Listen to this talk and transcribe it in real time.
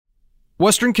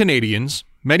Western Canadians,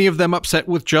 many of them upset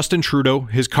with Justin Trudeau,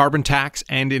 his carbon tax,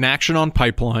 and inaction on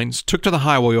pipelines, took to the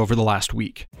highway over the last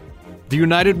week. The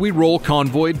United We Roll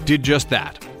convoy did just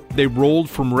that. They rolled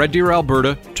from Red Deer,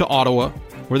 Alberta to Ottawa,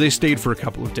 where they stayed for a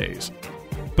couple of days.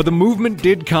 But the movement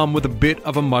did come with a bit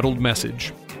of a muddled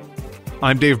message.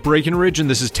 I'm Dave Breckenridge, and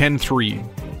this is 10-3.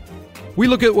 We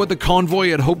look at what the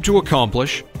convoy had hoped to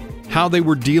accomplish, how they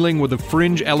were dealing with the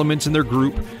fringe elements in their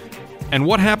group, and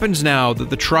what happens now that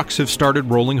the trucks have started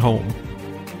rolling home.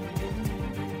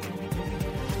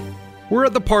 We're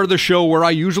at the part of the show where I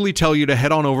usually tell you to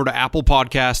head on over to Apple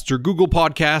Podcasts or Google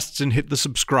Podcasts and hit the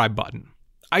subscribe button.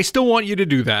 I still want you to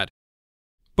do that.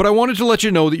 But I wanted to let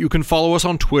you know that you can follow us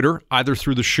on Twitter, either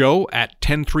through the show at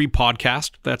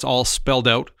 103podcast, that's all spelled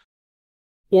out,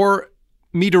 or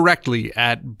me directly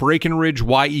at Breckenridge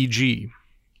YEG.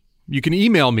 You can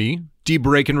email me,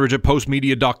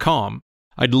 dbreckenridge@postmedia.com.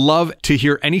 I'd love to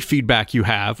hear any feedback you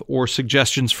have or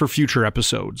suggestions for future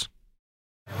episodes.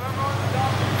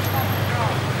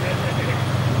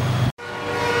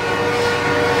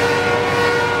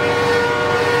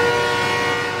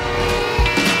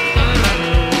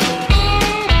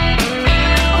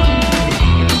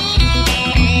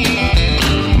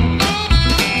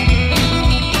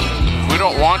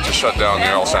 Shut down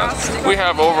the oil sands. We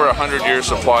have over 100 years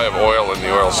supply of oil in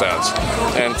the oil sands,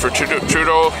 and for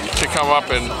Trudeau to come up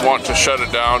and want to shut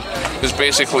it down is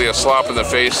basically a slap in the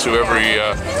face to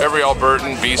every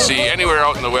Albertan, BC, anywhere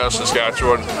out in the West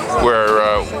Saskatchewan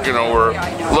where we're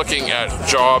looking at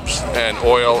jobs and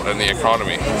oil and the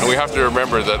economy. And we have to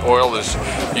remember that oil is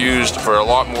used for a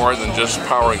lot more than just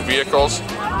powering vehicles.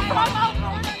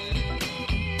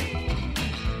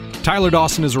 Tyler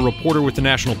Dawson is a reporter with the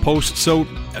National Post. So,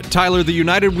 Tyler, the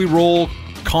United We Roll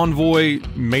convoy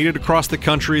made it across the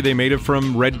country. They made it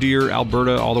from Red Deer,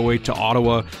 Alberta, all the way to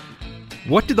Ottawa.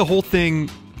 What did the whole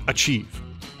thing achieve,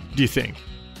 do you think?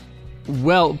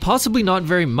 Well, possibly not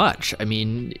very much. I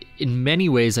mean, in many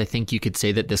ways, I think you could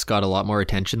say that this got a lot more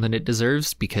attention than it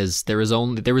deserves, because there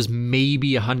was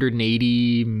maybe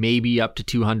 180, maybe up to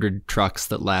 200 trucks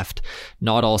that left.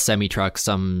 Not all semi-trucks,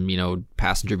 some,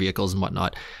 passenger vehicles and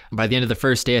whatnot. By the end of the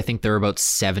first day, I think there were about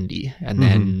 70. And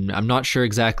then I'm not sure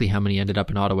exactly how many ended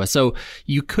up in Ottawa. So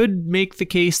you could make the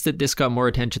case that this got more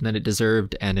attention than it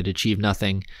deserved and it achieved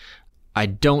nothing. I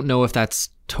don't know if that's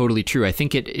totally true. I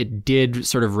think it did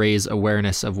sort of raise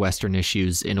awareness of Western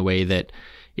issues in a way that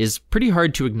is pretty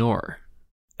hard to ignore.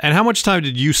 And how much time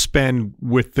did you spend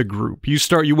with the group?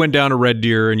 You went down to Red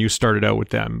Deer and you started out with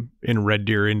them in Red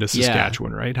Deer into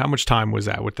Saskatchewan, right? How much time was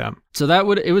that with them? So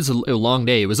it was a long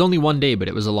day. It was only one day, but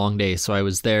it was a long day. So I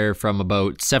was there from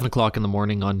about 7 o'clock in the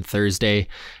morning on Thursday,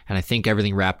 and I think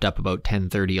everything wrapped up about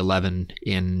 10:30, 11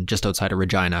 in just outside of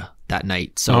Regina that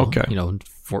night. So,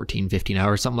 14, 15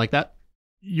 hours, something like that.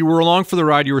 You were along for the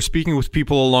ride. You were speaking with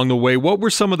people along the way. What were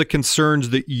some of the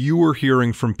concerns that you were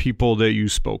hearing from people that you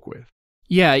spoke with?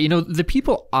 Yeah, the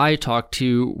people I talked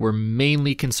to were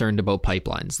mainly concerned about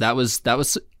pipelines. That was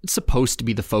supposed to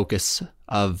be the focus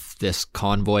of this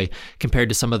convoy, compared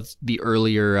to some of the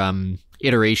earlier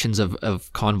iterations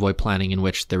of convoy planning, in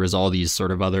which there was all these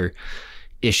sort of other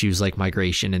issues like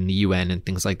migration and the UN and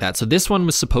things like that. So this one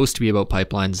was supposed to be about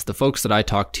pipelines. The folks that I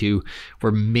talked to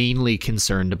were mainly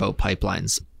concerned about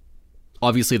pipelines.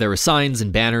 Obviously, there were signs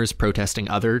and banners protesting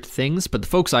other things, but the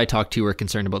folks I talked to were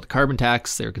concerned about the carbon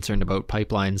tax. They were concerned about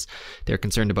pipelines. They're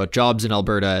concerned about jobs in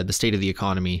Alberta, the state of the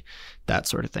economy, that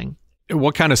sort of thing.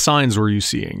 What kind of signs were you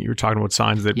seeing? You were talking about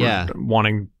signs that were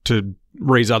wanting to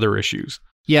raise other issues.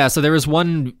 Yeah, so there was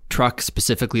one truck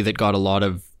specifically that got a lot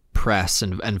of press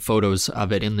and photos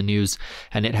of it in the news,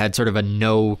 and it had sort of a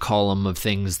no column of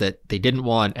things that they didn't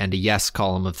want and a yes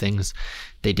column of things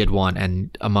they did want,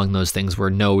 and among those things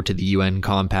were no to the UN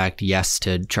compact, yes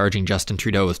to charging Justin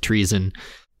Trudeau with treason.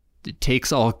 It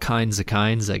takes all kinds,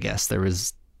 I guess. There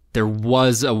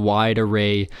was a wide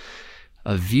array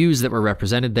of views that were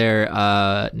represented there,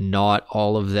 not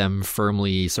all of them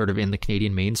firmly sort of in the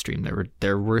Canadian mainstream.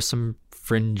 There were some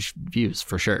fringe views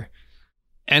for sure.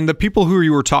 And the people who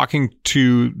you were talking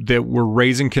to that were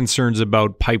raising concerns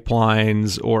about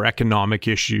pipelines or economic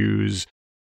issues,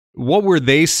 what were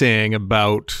they saying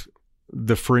about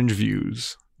the fringe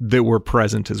views that were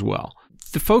present as well?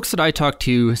 The folks that I talked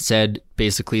to said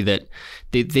basically that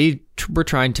they were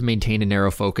trying to maintain a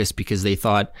narrow focus because they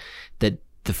thought that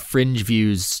the fringe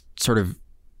views sort of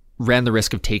ran the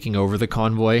risk of taking over the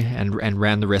convoy and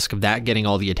ran the risk of that getting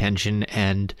all the attention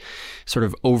and sort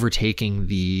of overtaking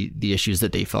the issues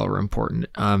that they felt were important.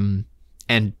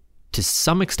 And to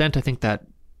some extent, I think that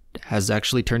has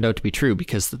actually turned out to be true,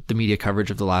 because the media coverage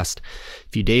of the last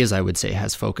few days, I would say,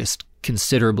 has focused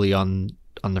considerably on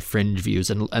on the fringe views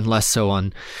and less so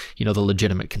on, the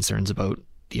legitimate concerns about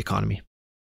the economy.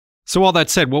 So all that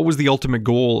said, what was the ultimate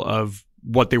goal of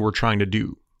what they were trying to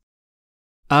do?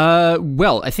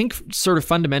 Well, I think sort of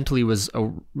fundamentally was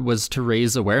to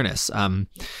raise awareness.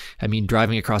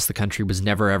 Driving across the country was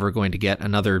never ever going to get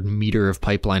another meter of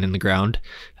pipeline in the ground.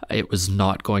 It was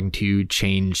not going to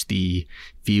change the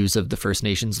views of the First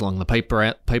Nations along the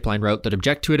pipeline route that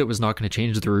object to it. It was not going to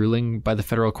change the ruling by the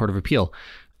Federal Court of Appeal.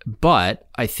 But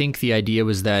I think the idea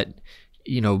was that,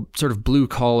 sort of blue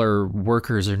collar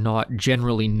workers are not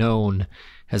generally known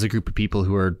as a group of people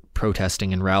who are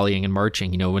protesting and rallying and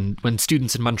marching. When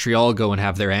students in Montreal go and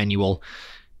have their annual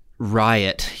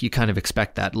riot, you kind of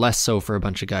expect that, less so for a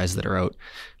bunch of guys that are out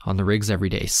on the rigs every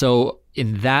day. So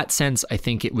in that sense, I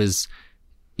think it was,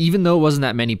 even though it wasn't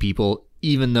that many people,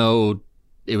 even though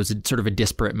it was sort of a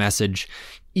disparate message,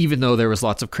 even though there was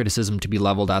lots of criticism to be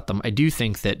leveled at them, I do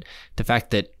think that the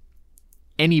fact that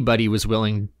anybody was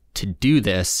willing to do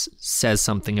this says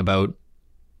something about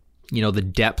the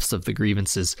depths of the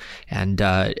grievances. And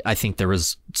I think there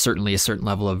was certainly a certain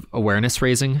level of awareness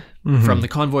raising from the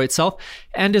convoy itself.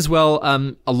 And as well,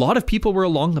 a lot of people were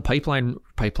along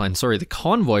the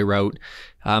convoy route,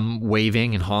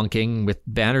 waving and honking with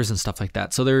banners and stuff like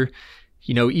that. So there,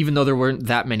 even though there weren't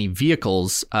that many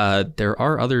vehicles, there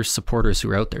are other supporters who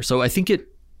are out there. So I think it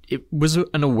was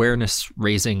an awareness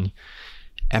raising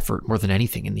effort more than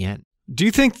anything in the end. Do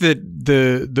you think that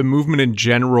the movement in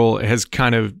general has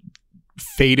kind of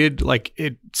faded? Like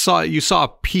you saw a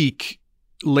peak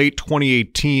late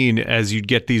 2018 as you'd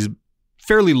get these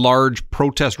fairly large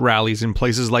protest rallies in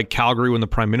places like Calgary when the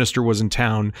Prime Minister was in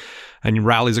town, and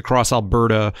rallies across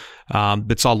Alberta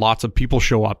that saw lots of people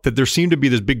show up, that there seemed to be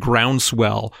this big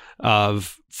groundswell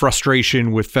of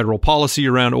frustration with federal policy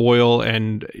around oil.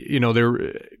 And, there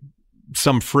were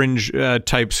some fringe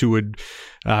types who would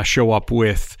show up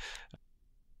with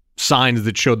signs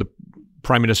that showed the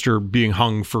Prime Minister being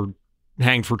hanged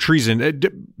for treason.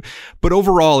 But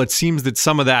overall, it seems that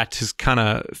some of that has kind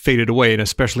of faded away. And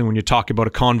especially when you talk about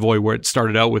a convoy where it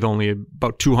started out with only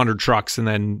about 200 trucks and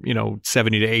then,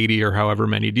 70 to 80 or however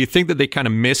many. Do you think that they kind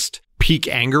of missed peak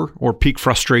anger or peak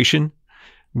frustration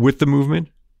with the movement?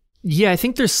 Yeah, I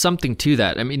think there's something to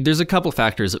that. There's a couple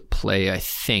factors at play, I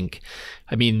think.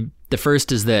 The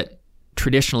first is that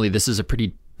traditionally this is a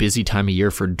pretty busy time of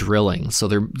year for drilling. So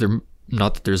they're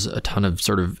not that there's a ton of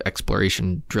sort of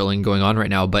exploration drilling going on right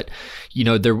now, but,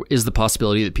 there is the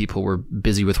possibility that people were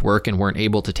busy with work and weren't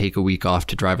able to take a week off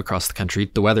to drive across the country.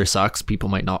 The weather sucks. People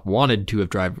might not wanted to have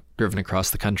driven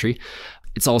across the country.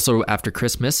 It's also after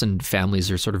Christmas and families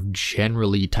are sort of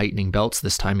generally tightening belts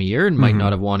this time of year and might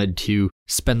not have wanted to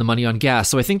spend the money on gas.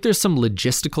 So I think there's some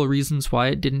logistical reasons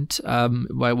why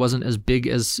why it wasn't as big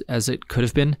as it could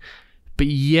have been. But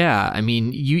yeah,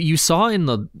 you saw in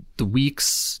the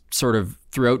weeks sort of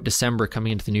throughout December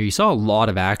coming into the new year, you saw a lot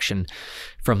of action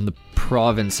from the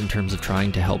province in terms of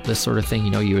trying to help this sort of thing.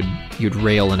 You had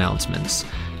rail announcements.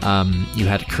 You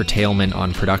had curtailment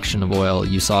on production of oil.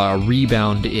 You saw a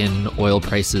rebound in oil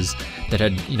prices that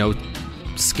had,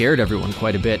 scared everyone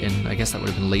quite a bit. And I guess that would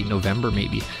have been late November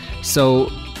maybe.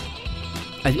 So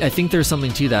I think there's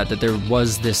something to that there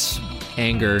was this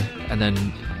anger, and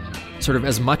then sort of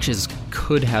as much as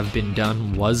could have been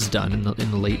done was done in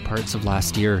the late parts of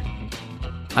last year.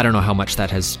 I don't know how much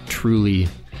that has truly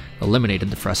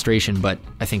eliminated the frustration, but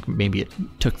I think maybe it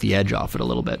took the edge off it a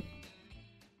little bit.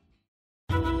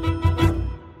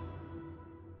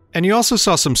 And you also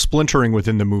saw some splintering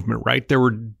within the movement, right? There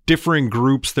were differing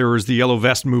groups. There was the Yellow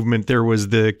Vest movement. There was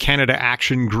the Canada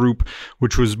Action group,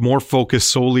 which was more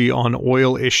focused solely on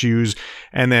oil issues.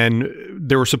 And then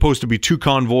there were supposed to be two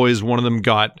convoys. One of them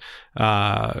got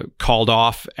called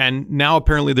off. And now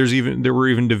apparently there were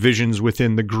even divisions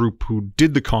within the group who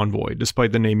did the convoy,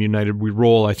 despite the name United We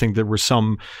Roll. I think there were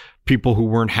some people who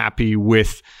weren't happy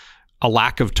with a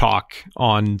lack of talk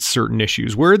on certain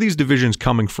issues. Where are these divisions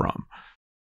coming from?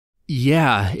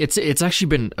 Yeah, it's actually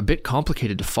been a bit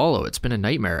complicated to follow. It's been a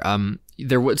nightmare.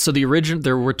 There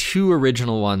were two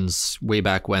original ones way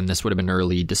back when. This would have been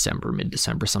early December,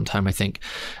 mid-December sometime, I think.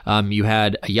 You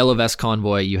had a Yellow Vest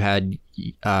convoy. You had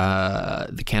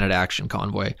the Canada Action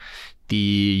convoy.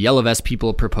 The Yellow Vest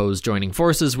people proposed joining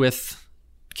forces with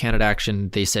Canada Action.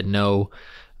 They said no.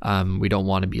 We don't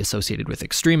want to be associated with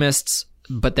extremists.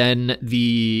 But then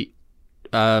the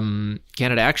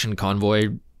Canada Action convoy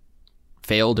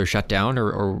failed or shut down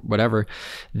or whatever.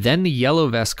 Then the Yellow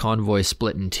Vest convoy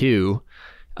split in two,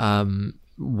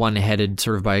 one headed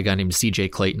sort of by a guy named CJ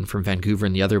Clayton from Vancouver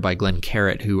and the other by Glenn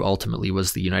Carrott, who ultimately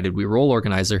was the United We Roll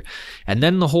organizer. And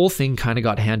then the whole thing kind of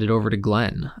got handed over to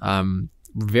Glenn.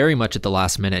 very much at the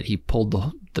last minute. He pulled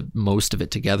the most of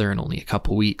it together in only a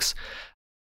couple weeks.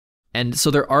 And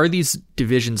so there are these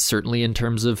divisions, certainly in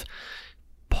terms of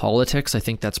politics. I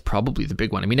think that's probably the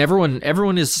big one. I mean,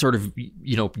 everyone is sort of,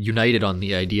 united on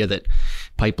the idea that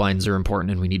pipelines are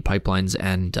important and we need pipelines,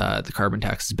 and the carbon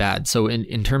tax is bad. So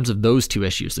in terms of those two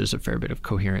issues, there's a fair bit of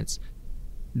coherence.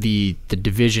 The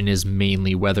division is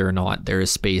mainly whether or not there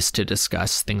is space to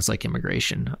discuss things like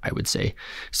immigration, I would say.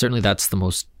 Certainly that's the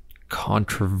most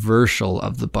controversial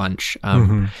of the bunch.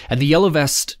 And the Yellow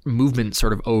Vest movement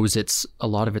sort of owes a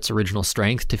lot of its original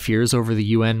strength to fears over the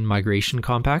UN Migration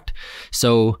Compact.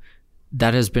 So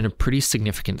that has been a pretty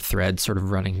significant thread sort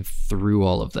of running through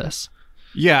all of this.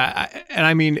 Yeah. And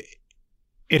I mean,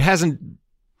 it hasn't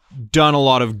done a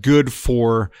lot of good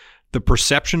for the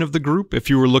perception of the group. If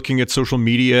you were looking at social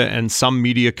media and some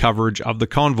media coverage of the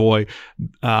convoy,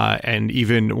 and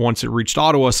even once it reached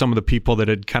Ottawa, some of the people that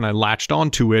had kind of latched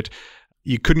onto it,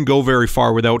 you couldn't go very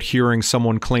far without hearing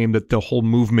someone claim that the whole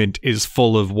movement is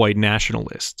full of white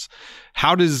nationalists.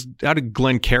 How did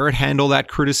Glenn Carrott handle that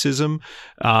criticism?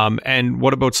 And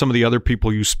what about some of the other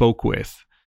people you spoke with?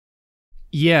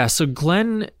 Yeah, so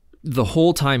Glenn, the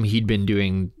whole time he'd been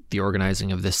doing the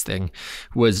organizing of this thing,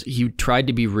 he tried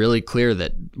to be really clear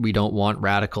that we don't want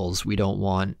radicals. We don't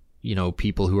want,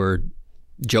 people who are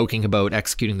joking about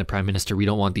executing the prime minister. We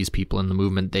don't want these people in the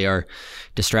movement. They are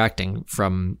distracting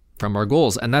from our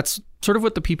goals. And that's sort of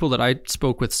what the people that I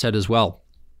spoke with said as well.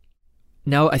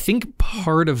 Now, I think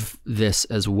part of this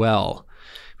as well,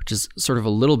 which is sort of a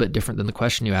little bit different than the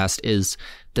question you asked, is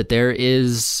that there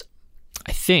is,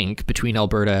 I think, between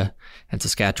Alberta and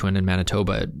Saskatchewan and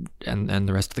Manitoba and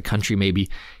the rest of the country, maybe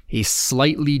a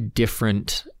slightly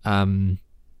different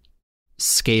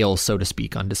scale, so to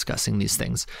speak, on discussing these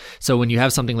things. So when you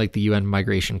have something like the UN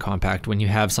Migration Compact, when you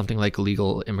have something like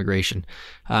illegal immigration,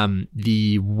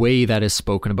 the way that is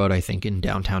spoken about, I think, in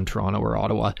downtown Toronto or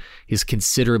Ottawa is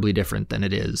considerably different than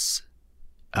it is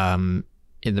in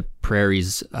the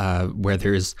prairies, where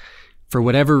there's, for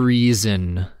whatever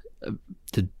reason,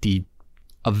 the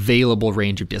available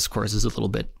range of discourse is a little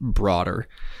bit broader,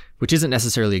 which isn't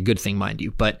necessarily a good thing, mind you.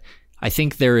 But I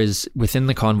think there is, within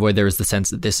the convoy, there is the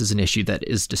sense that this is an issue that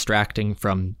is distracting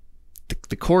from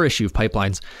the core issue of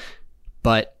pipelines,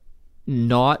 but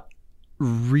not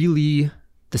really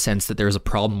the sense that there is a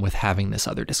problem with having this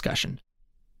other discussion.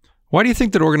 Why do you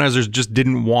think that organizers just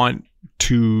didn't want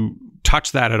to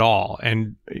touch that at all?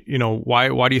 And,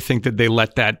 why do you think that they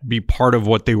let that be part of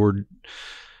what they were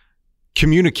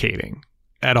communicating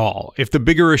at all? If the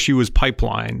bigger issue is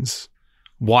pipelines,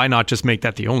 why not just make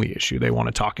that the only issue they want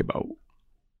to talk about?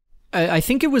 I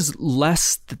think it was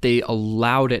less that they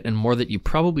allowed it and more that you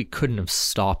probably couldn't have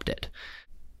stopped it.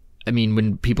 I mean,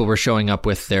 when people were showing up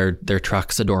with their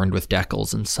trucks adorned with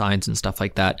decals and signs and stuff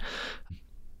like that,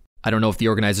 I don't know if the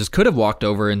organizers could have walked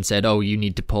over and said, oh, you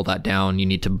need to pull that down. You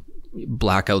need to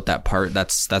black out that part.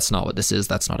 That's not what this is.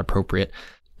 That's not appropriate.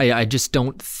 I just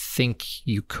don't think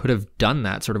you could have done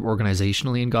that sort of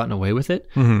organizationally and gotten away with it.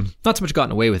 Mm-hmm. Not so much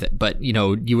gotten away with it, but,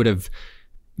 you would have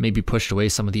maybe pushed away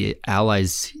some of the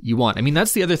allies you want. I mean,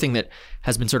 that's the other thing that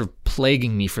has been sort of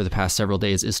plaguing me for the past several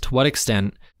days, is to what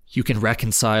extent you can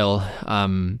reconcile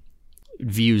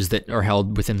views that are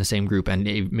held within the same group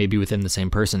and maybe within the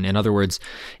same person. In other words,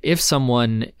 if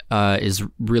someone is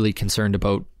really concerned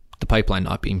about the pipeline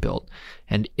not being built,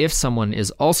 and if someone is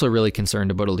also really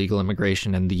concerned about illegal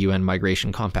immigration and the UN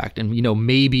Migration Compact, and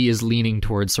maybe is leaning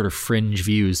towards sort of fringe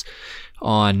views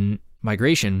on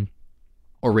migration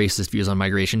or racist views on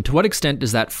migration, to what extent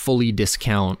does that fully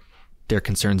discount their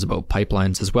concerns about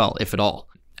pipelines as well, if at all?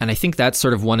 And I think that's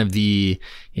sort of one of the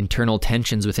internal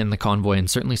tensions within the convoy, and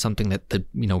certainly something that the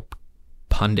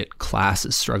pundit class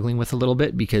is struggling with a little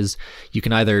bit, because you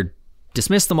can either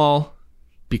dismiss them all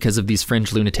because of these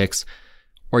fringe lunatics,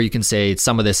 or you can say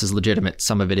some of this is legitimate,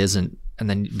 some of it isn't,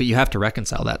 but you have to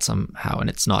reconcile that somehow, and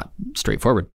it's not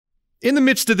straightforward. In the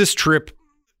midst of this trip,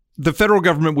 the federal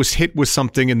government was hit with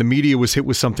something, and the media was hit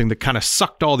with something that kind of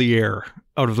sucked all the air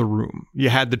out of the room. You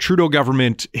had the Trudeau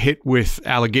government hit with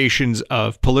allegations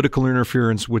of political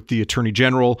interference with the Attorney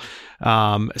General.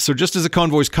 So just as the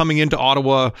convoy's coming into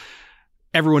Ottawa,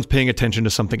 everyone's paying attention to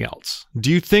something else.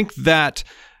 Do you think that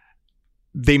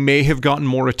they may have gotten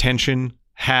more attention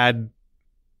had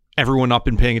everyone not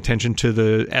been paying attention to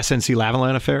the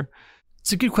SNC-Lavalin affair?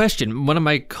 It's a good question. One of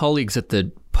my colleagues at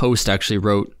the Post actually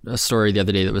wrote a story the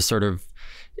other day that was sort of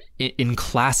in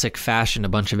classic fashion. A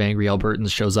bunch of angry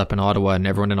Albertans shows up in Ottawa, and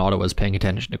everyone in Ottawa is paying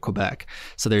attention to Quebec.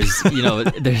 So there's,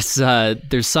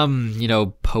 there's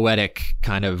some, poetic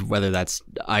kind of, whether that's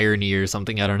irony or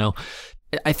something, I don't know.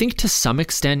 I think to some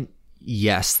extent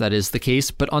yes, that is the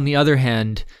case. But on the other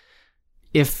hand,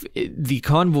 if the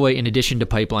convoy, in addition to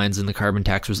pipelines and the carbon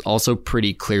tax, was also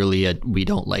pretty clearly a we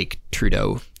don't like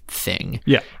Trudeau thing.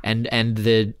 Yeah. And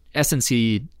the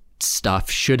SNC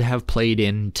stuff should have played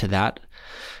into that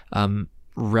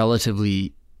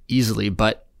relatively easily.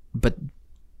 But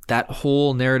that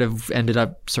whole narrative ended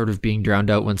up sort of being drowned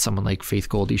out when someone like Faith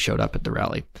Goldy showed up at the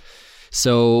rally.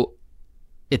 So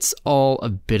it's all a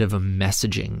bit of a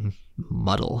messaging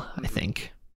muddle, I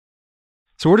think.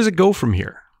 So where does it go from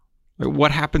here?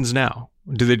 What happens now?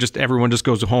 Do everyone just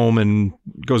goes home and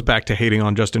goes back to hating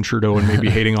on Justin Trudeau and maybe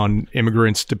hating on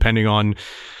immigrants depending on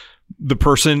the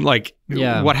person?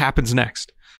 What happens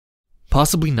next?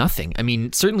 Possibly nothing. I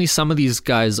mean, certainly some of these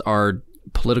guys are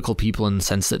political people in the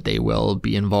sense that they will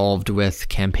be involved with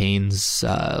campaigns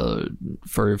for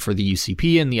the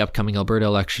UCP in the upcoming Alberta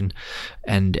election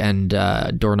and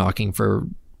door knocking for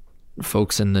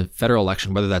folks in the federal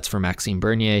election, whether that's for Maxime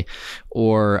Bernier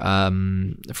or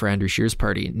for Andrew Scheer's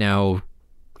party. Now,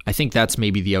 I think that's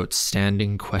maybe the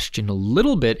outstanding question a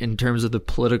little bit in terms of the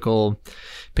political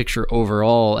picture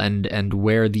overall and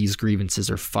where these grievances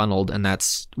are funneled, and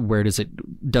that's where does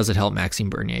it help Maxime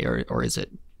Bernier or is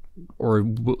it, or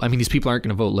I mean, these people aren't going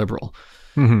to vote Liberal.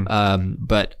 Mm-hmm.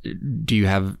 But do you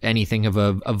have anything of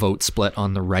a vote split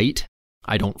on the right?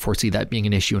 I don't foresee that being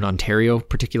an issue in Ontario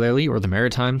particularly, or the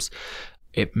Maritimes.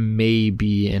 It may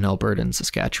be in Alberta and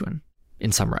Saskatchewan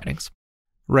in some ridings.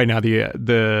 Right now,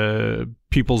 the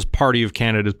People's Party of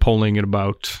Canada is polling at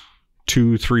about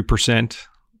 2-3%.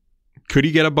 Could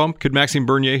he get a bump? Could Maxime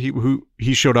Bernier, who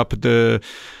showed up at the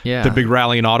big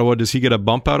rally in Ottawa, does he get a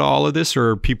bump out of all of this?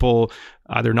 Or are people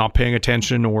either not paying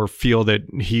attention or feel that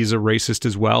he's a racist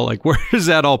as well? Like, where does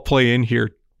that all play in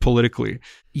here politically?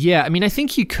 Yeah, I mean, I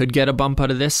think he could get a bump out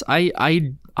of this.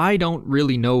 I don't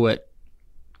really know what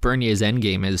Bernier's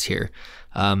endgame is here.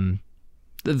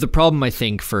 The problem, I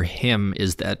think, for him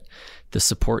is that the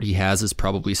support he has is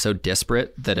probably so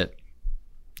disparate that it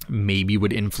maybe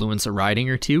would influence a riding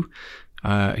or two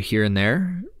here and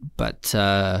there. But,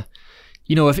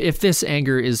 if this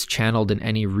anger is channeled in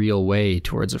any real way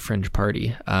towards a fringe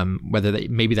party,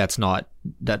 maybe that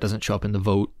doesn't show up in the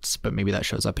votes, but maybe that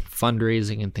shows up in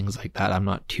fundraising and things like that. I'm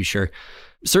not too sure.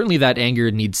 Certainly that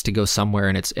anger needs to go somewhere,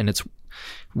 and it's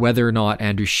whether or not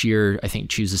Andrew Scheer, I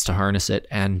think, chooses to harness it.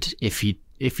 And if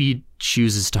he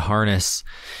chooses to harness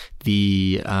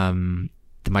the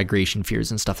migration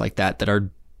fears and stuff like that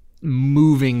are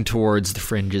moving towards the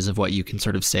fringes of what you can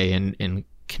sort of say in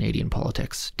Canadian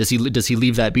politics. Does he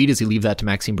leave that be? Does he leave that to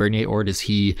Maxime Bernier, or does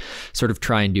he sort of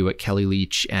try and do what Kelly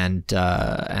Leitch and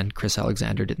Chris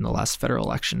Alexander did in the last federal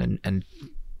election and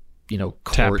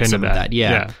court some of that?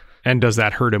 Yeah. And does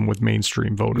that hurt him with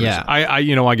mainstream voters? Yeah.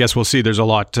 I guess we'll see. There's a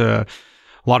lot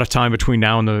of time between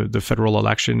now and the federal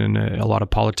election, and a lot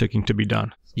of politicking to be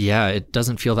done. Yeah, it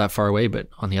doesn't feel that far away, but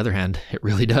on the other hand, it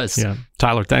really does. Yeah.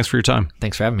 Tyler, thanks for your time.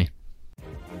 Thanks for having me.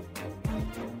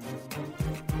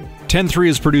 10-3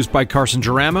 is produced by Carson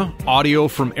Jarama, audio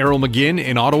from Errol McGinn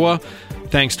in Ottawa.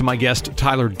 Thanks to my guest,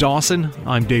 Tyler Dawson.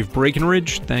 I'm Dave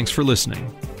Breckenridge. Thanks for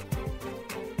listening.